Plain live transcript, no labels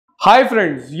Hi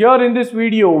friends, here in this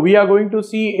video we are going to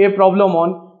see a problem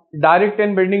on direct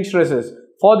and bending stresses.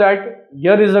 For that,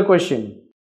 here is a question.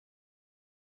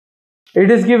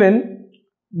 It is given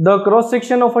the cross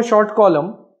section of a short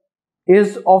column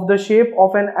is of the shape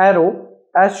of an arrow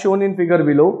as shown in figure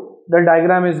below. The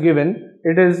diagram is given.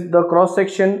 It is the cross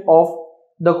section of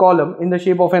the column in the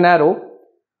shape of an arrow.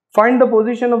 Find the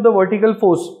position of the vertical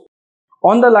force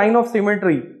on the line of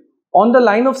symmetry. On the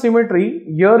line of symmetry,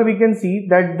 here we can see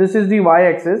that this is the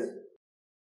y-axis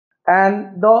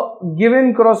and the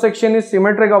given cross section is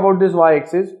symmetric about this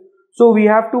y-axis. So we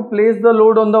have to place the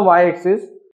load on the y-axis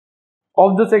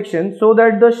of the section so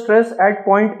that the stress at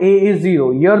point A is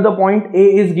 0. Here the point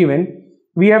A is given.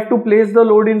 We have to place the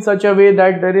load in such a way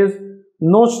that there is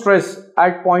no stress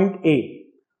at point A.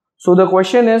 So the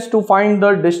question is to find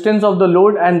the distance of the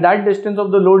load, and that distance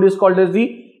of the load is called as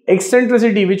the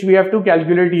eccentricity, which we have to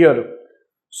calculate here.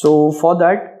 So for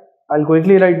that, I'll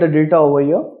quickly write the data over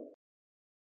here.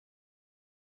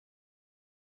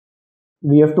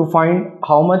 We have to find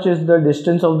how much is the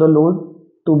distance of the load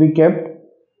to be kept,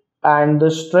 and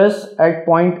the stress at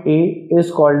point A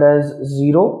is called as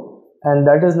 0, and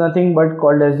that is nothing but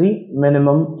called as the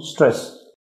minimum stress.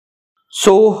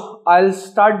 So I'll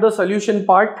start the solution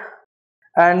part,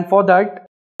 and for that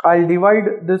I'll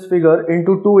divide this figure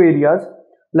into two areas.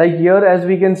 Like here, as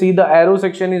we can see, the arrow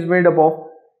section is made up of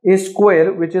a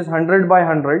square which is 100 by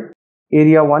 100,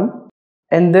 area 1,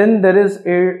 and then there is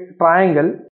a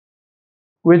triangle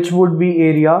which would be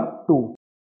area 2.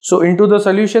 So into the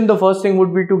solution, the first thing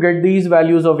would be to get these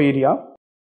values of area.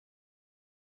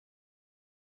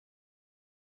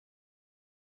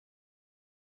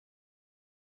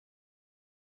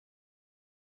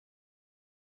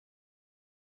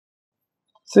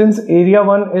 Since area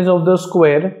 1 is of the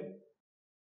square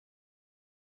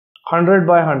 100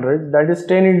 by 100, that is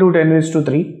 10 into 10 raised to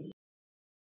 3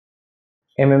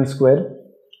 mm square.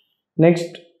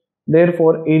 Next,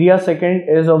 therefore, area second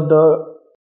is of the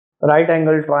right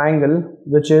angle triangle,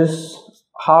 which is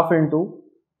half into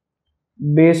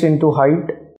base into height.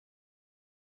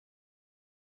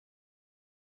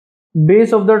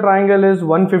 Base of the triangle is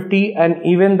 150 and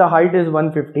even the height is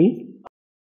 150.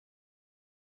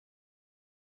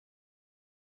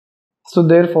 So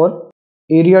therefore,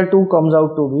 area 2 comes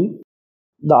out to be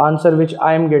the answer which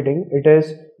I am getting. It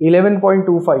is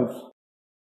 11.25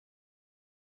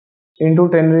 into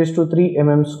 10 raised to 3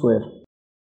 mm square.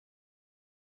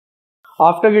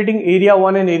 After getting area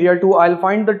 1 and area 2, I'll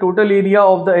find the total area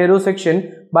of the arrow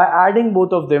section by adding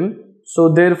both of them.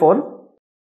 So therefore,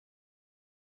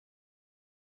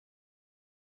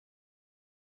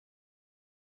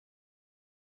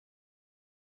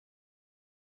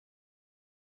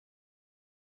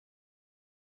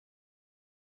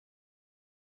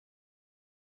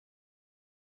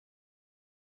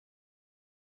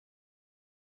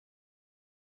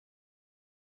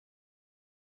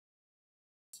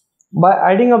 by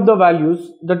adding up the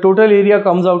values, the total area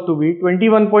comes out to be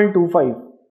 21.25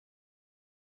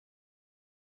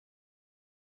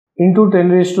 into 10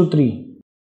 raised to 3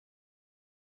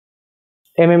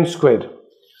 mm square.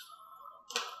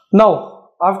 Now,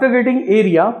 after getting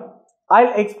area,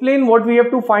 I'll explain what we have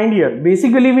to find here.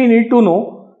 Basically, we need to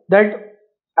know that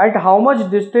at how much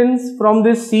distance from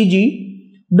this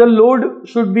CG the load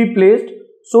should be placed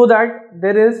so that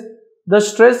there is the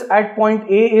stress at point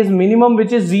A is minimum,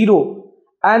 which is 0,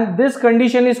 and this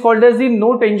condition is called as the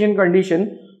no tension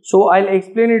condition. So I'll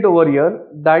explain it over here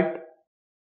that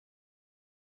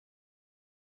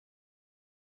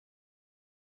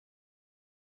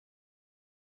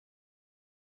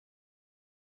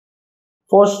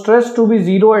for stress to be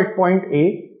 0 at point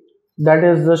A, that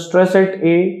is the stress at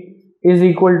A is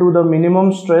equal to the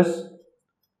minimum stress,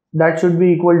 that should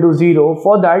be equal to 0.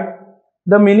 For that,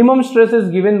 the minimum stress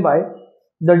is given by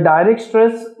the direct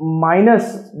stress minus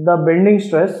the bending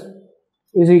stress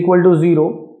is equal to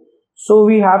 0. So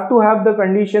we have to have the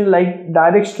condition like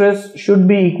direct stress should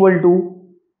be equal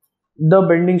to the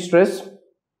bending stress,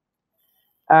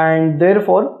 and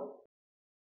therefore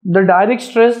the direct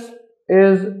stress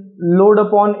is load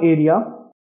upon area,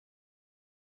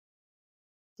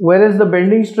 whereas the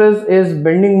bending stress is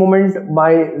bending moment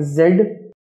by Z,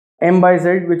 m by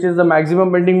Z, which is the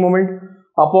maximum bending moment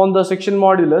upon the section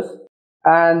modulus.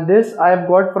 And this I have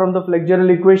got from the flexural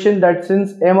equation, that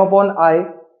since m upon I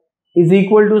is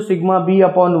equal to sigma b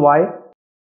upon y,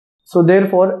 so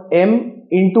therefore m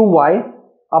into y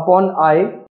upon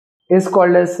I is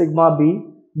called as sigma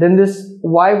b. Then this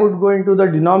y would go into the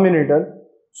denominator,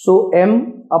 so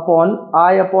m upon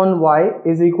I upon y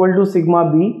is equal to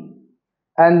sigma b,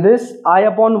 and this I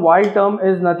upon y term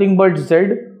is nothing but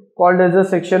z, called as the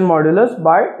section modulus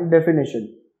by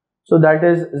definition. So that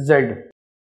is Z.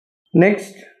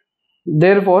 Next,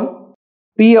 therefore,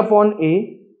 P upon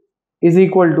A is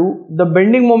equal to, the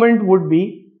bending moment would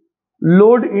be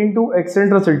load into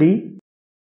eccentricity.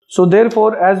 So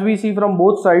therefore, as we see from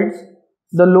both sides,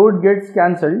 the load gets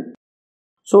cancelled.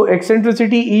 So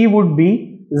eccentricity E would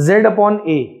be Z upon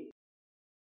A.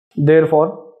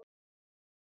 Therefore,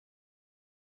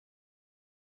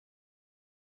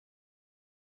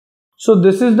 so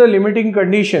this is the limiting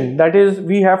condition, that is,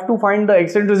 we have to find the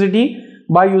eccentricity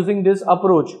by using this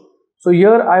approach. So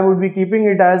here I would be keeping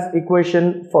it as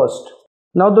equation first.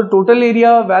 Now the total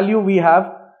area value we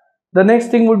have, the next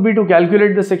thing would be to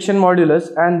calculate the section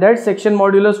modulus, and that section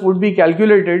modulus would be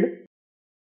calculated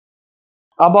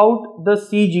about the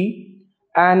CG.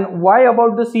 And why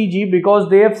about the CG? Because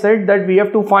they have said that we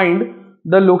have to find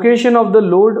the location of the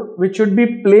load which should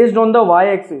be placed on the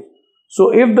y-axis.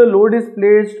 So if the load is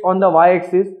placed on the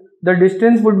y-axis, the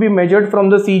distance would be measured from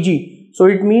the CG. So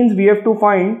it means we have to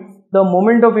find the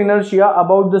moment of inertia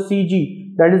about the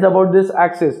CG, that is about this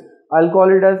axis. I'll call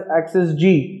it as axis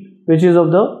G, which is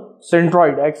of the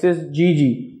centroid, axis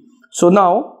GG. So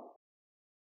now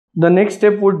the next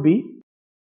step would be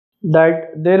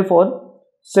that therefore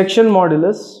section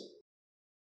modulus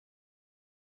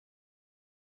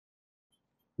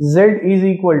Z is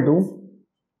equal to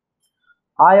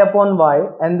I upon Y,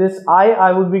 and this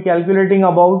I would be calculating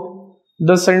about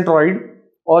the centroid,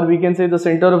 or we can say the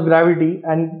center of gravity,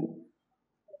 and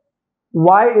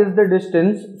Y is the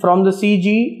distance from the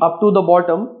CG up to the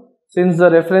bottom. Since the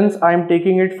reference I am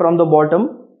taking it from the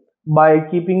bottom by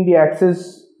keeping the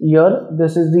axis here,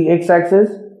 this is the X axis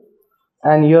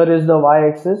and here is the Y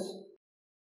axis.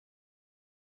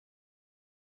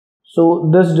 So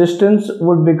this distance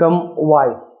would become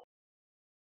Y.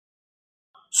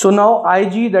 So now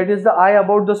Ig, that is the I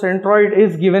about the centroid,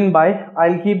 is given by,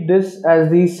 I'll keep this as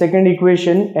the second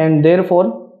equation, and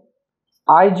therefore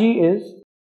Ig is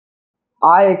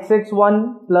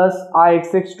Ixx1 plus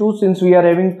Ixx2, since we are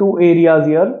having two areas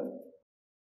here.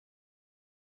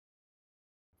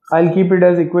 I'll keep it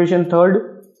as equation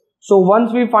third. So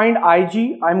once we find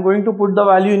Ig, I'm going to put the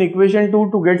value in equation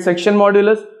 2 to get section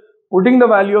modulus. Putting the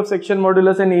value of section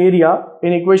modulus and area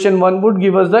in equation 1 would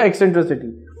give us the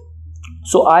eccentricity.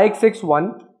 So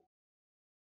Ixx1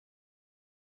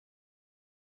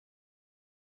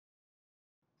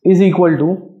 is equal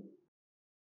to,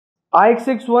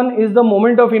 Ixx1 is the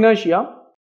moment of inertia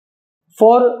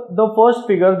for the first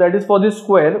figure, that is for this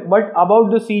square, but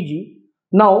about the CG.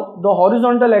 Now the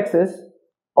horizontal axis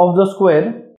of the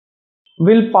square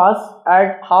will pass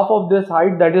at half of this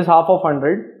height, that is half of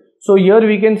 100. So here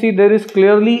we can see there is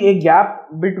clearly a gap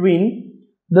between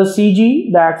the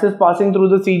CG, the axis passing through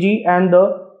the CG, and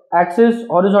the axis,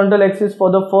 horizontal axis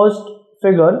for the first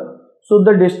figure. So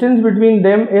the distance between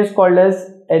them is called as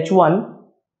h1,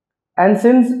 and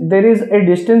since there is a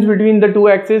distance between the two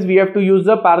axes, we have to use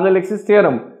the parallel axis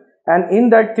theorem. And in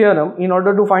that theorem, in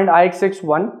order to find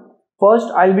Ixx1, first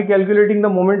I'll be calculating the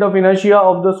moment of inertia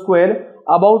of the square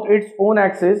about its own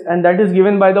axis, and that is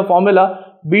given by the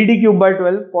formula BD cube by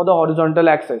 12 for the horizontal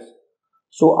axis.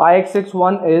 So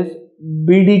Ixx1 is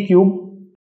BD cube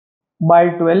by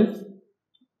 12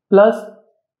 plus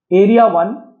area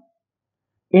 1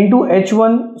 into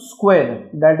h1 square,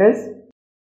 that is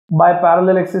by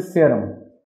parallel axis theorem.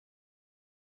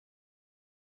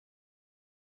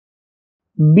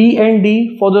 B and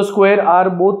D for the square are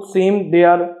both same, they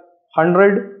are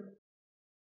 100.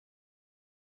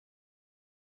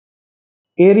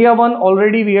 Area 1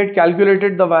 already we had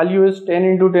calculated, the value is 10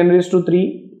 into 10 raised to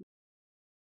 3.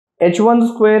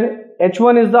 H1 square,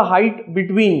 H1 is the height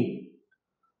between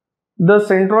the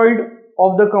centroid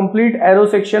of the complete arrow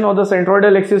section, or the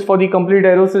centroidal axis for the complete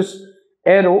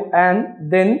arrow,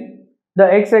 and then the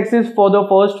x-axis for the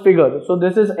first figure. So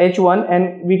this is H1,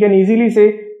 and we can easily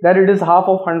say that it is half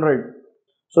of 100.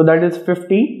 So that is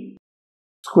 50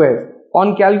 square.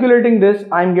 On calculating this,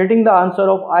 I am getting the answer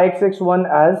of Ixx1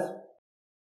 as,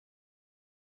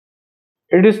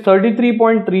 it is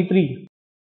 33.33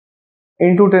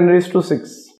 into 10 raised to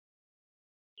 6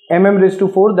 mm raised to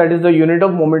 4, that is the unit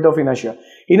of moment of inertia.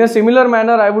 In a similar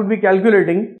manner, I would be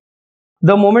calculating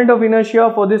the moment of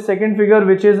inertia for this second figure,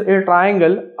 which is a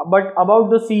triangle, but about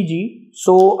the CG.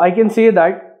 So I can say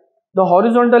that the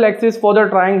horizontal axis for the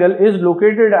triangle is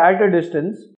located at a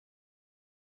distance.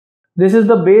 This is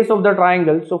the base of the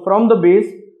triangle. So from the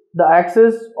base, the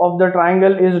axis of the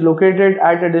triangle is located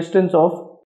at a distance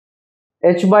of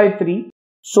h by 3.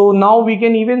 So now we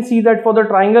can even see that for the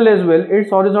triangle as well, its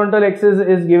horizontal axis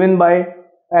is given by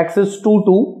axis 2,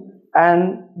 2,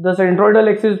 and the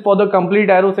centroidal axis for the complete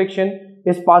arrow section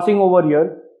is passing over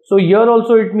here. So here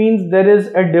also it means there is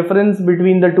a difference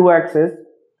between the two axes,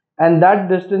 and that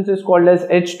distance is called as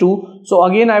h2. So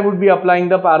again I would be applying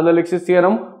the parallel axis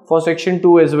theorem for section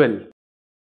 2 as well.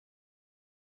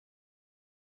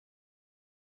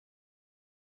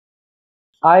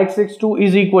 Ix2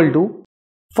 is equal to,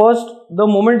 first, the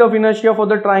moment of inertia for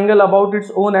the triangle about its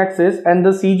own axis, and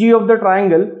the CG of the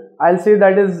triangle, I'll say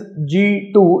that is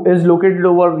G2, is located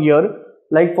over here.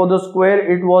 Like for the square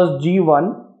it was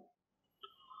G1.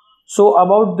 So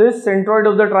about this centroid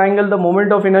of the triangle, the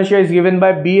moment of inertia is given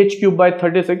by BH cube by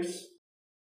 36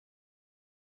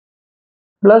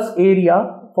 plus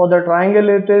area. For the triangle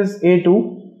it is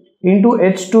A2 into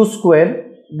H2 square,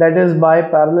 that is by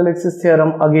parallel axis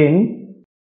theorem again.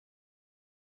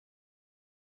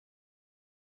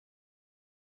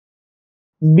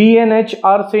 B and H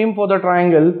are same for the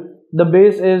triangle. The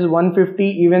base is 150,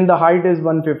 even the height is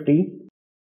 150.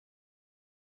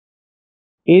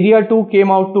 Area 2 came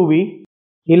out to be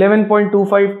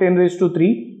 11.25 10 raised to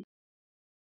 3.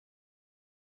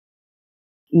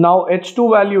 Now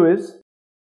H2 value is,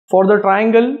 for the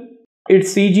triangle,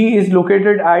 its CG is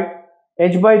located at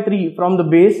h by 3 from the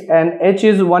base, and h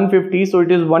is 150, so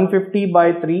it is 150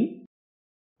 by 3,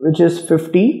 which is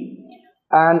 50.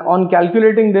 And on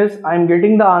calculating this, I am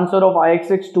getting the answer of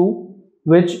Ix2,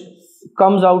 which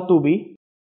comes out to be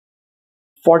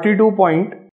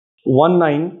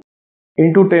 42.19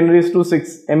 into 10 raised to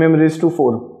 6 mm raised to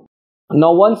 4.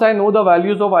 Now once I know the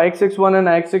values of Ix1 and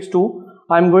Ix2,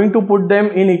 I am going to put them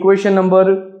in equation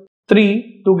number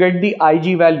 3 to get the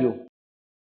Ig value.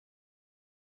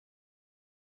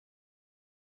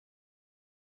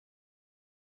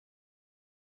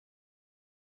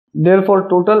 Therefore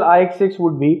total Ix6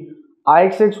 would be,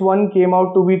 Ix1 came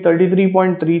out to be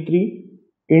 33.33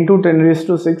 into 10 raised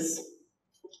to 6,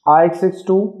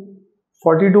 Ix2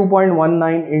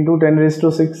 42.19 into 10 raised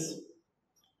to 6.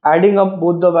 Adding up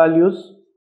both the values,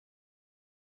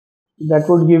 that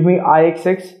would give me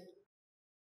Ix6,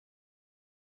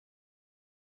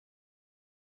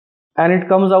 and it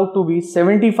comes out to be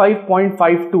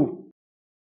 75.52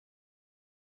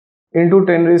 into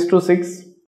 10 raised to 6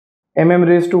 mm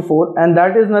raised to 4, and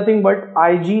that is nothing but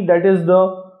Ig, that is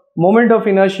the moment of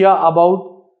inertia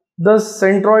about the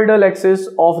centroidal axis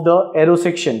of the arrow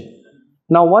section.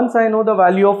 Now once I know the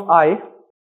value of I,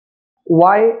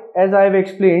 y, as I have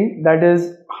explained, that is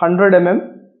 100 mm,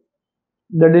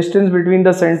 the distance between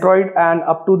the centroid and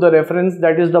up to the reference,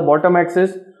 that is the bottom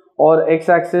axis or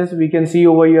x-axis, we can see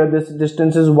over here this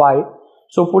distance is y.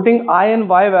 So putting I and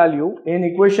y value in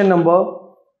equation number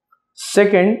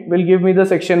second will give me the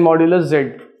section modulus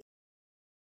Z.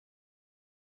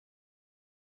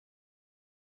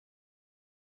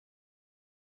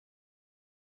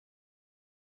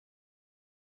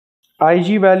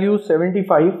 Ig value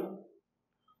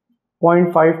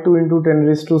 75.52 into 10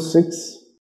 raised to 6.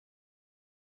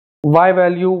 Y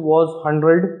value was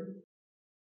 100.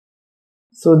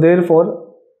 So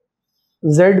therefore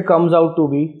Z comes out to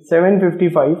be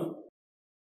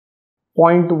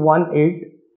 755.18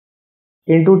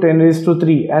 into 10 raised to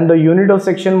 3, and the unit of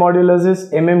section modulus is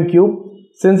mm cube.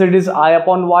 Since it is I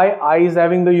upon y, I is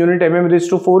having the unit mm raised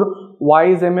to 4, y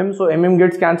is mm, so mm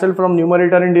gets cancelled from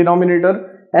numerator and denominator,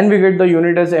 and we get the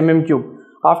unit as mm cube.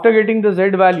 After getting the Z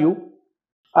value,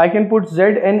 I can put Z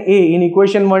and A in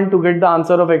equation 1 to get the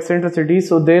answer of eccentricity.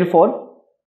 So therefore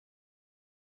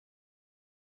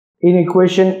in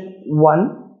equation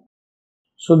 1,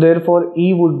 so therefore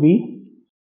E would be,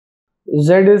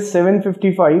 Z is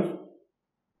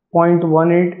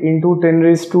 755.18 into 10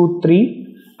 raised to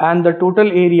 3, and the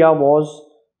total area was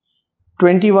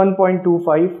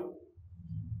 21.25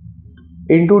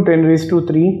 into 10 raised to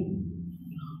 3.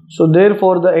 So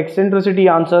therefore the eccentricity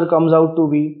answer comes out to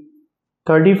be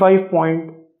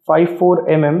 35.54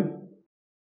 mm.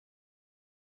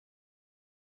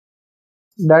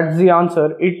 That's the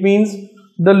answer. It means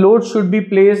the load should be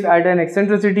placed at an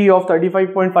eccentricity of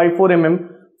 35.54 mm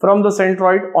from the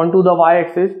centroid onto the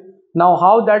y-axis. Now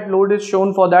how that load is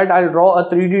shown, for that I'll draw a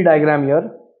 3D diagram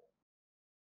here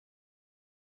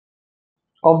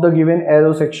of the given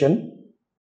arrow section.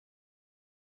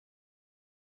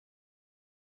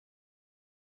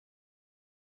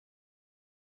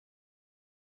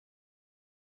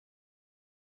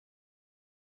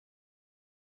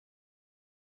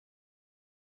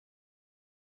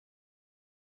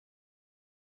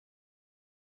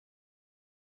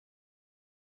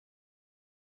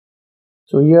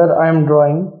 So here I am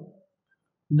drawing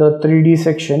the 3D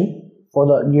section for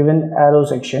the given arrow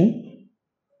section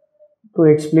to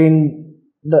explain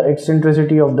the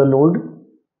eccentricity of the load.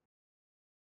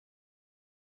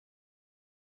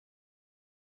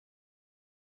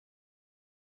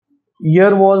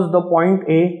 Here was the point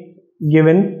A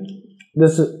given.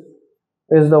 This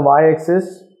is the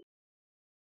y-axis,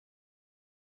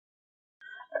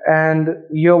 and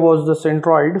here was the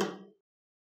centroid.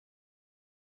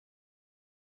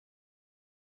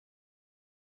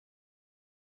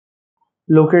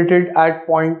 Located at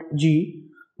point G.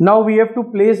 Now we have to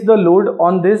place the load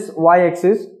on this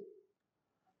y-axis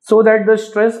so that the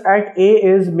stress at A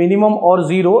is minimum or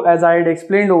zero, as I had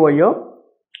explained over here.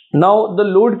 Now the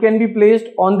load can be placed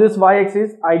on this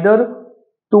y-axis either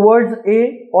towards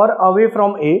A or away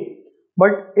from A,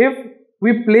 but if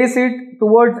we place it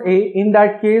towards A, in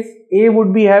that case A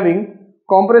would be having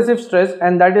compressive stress,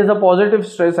 and that is a positive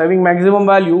stress having maximum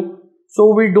value.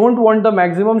 So we don't want the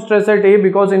maximum stress at A,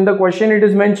 because in the question it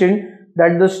is mentioned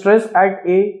that the stress at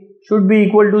A should be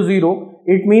equal to 0.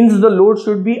 It means the load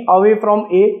should be away from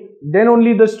A, then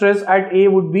only the stress at A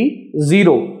would be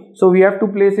 0. So we have to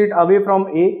place it away from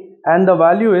A, and the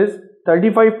value is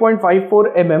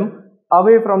 35.54 mm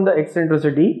away from the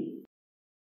eccentricity,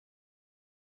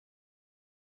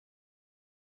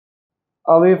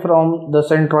 away from the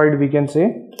centroid, we can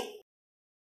say.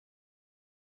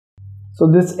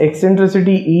 So this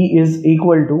eccentricity E is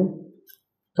equal to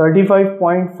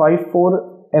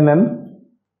 35.54 mm,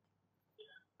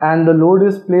 and the load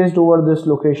is placed over this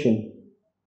location.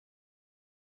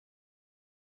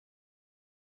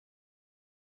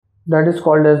 That is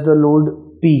called as the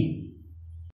load P.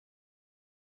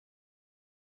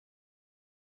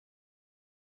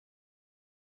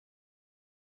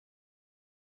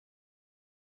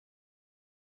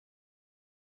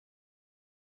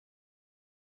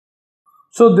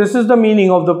 So this is the meaning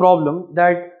of the problem,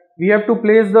 that we have to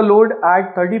place the load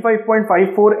at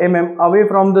 35.54 mm away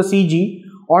from the CG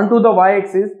onto the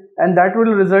y-axis, and that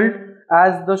will result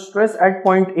as the stress at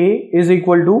point A is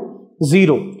equal to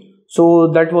 0.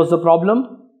 So that was the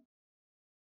problem.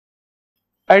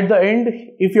 At the end,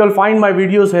 if you all find my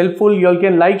videos helpful, you all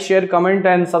can like, share, comment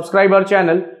and subscribe our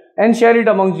channel and share it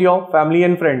amongst your family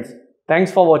and friends. Thanks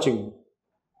for watching.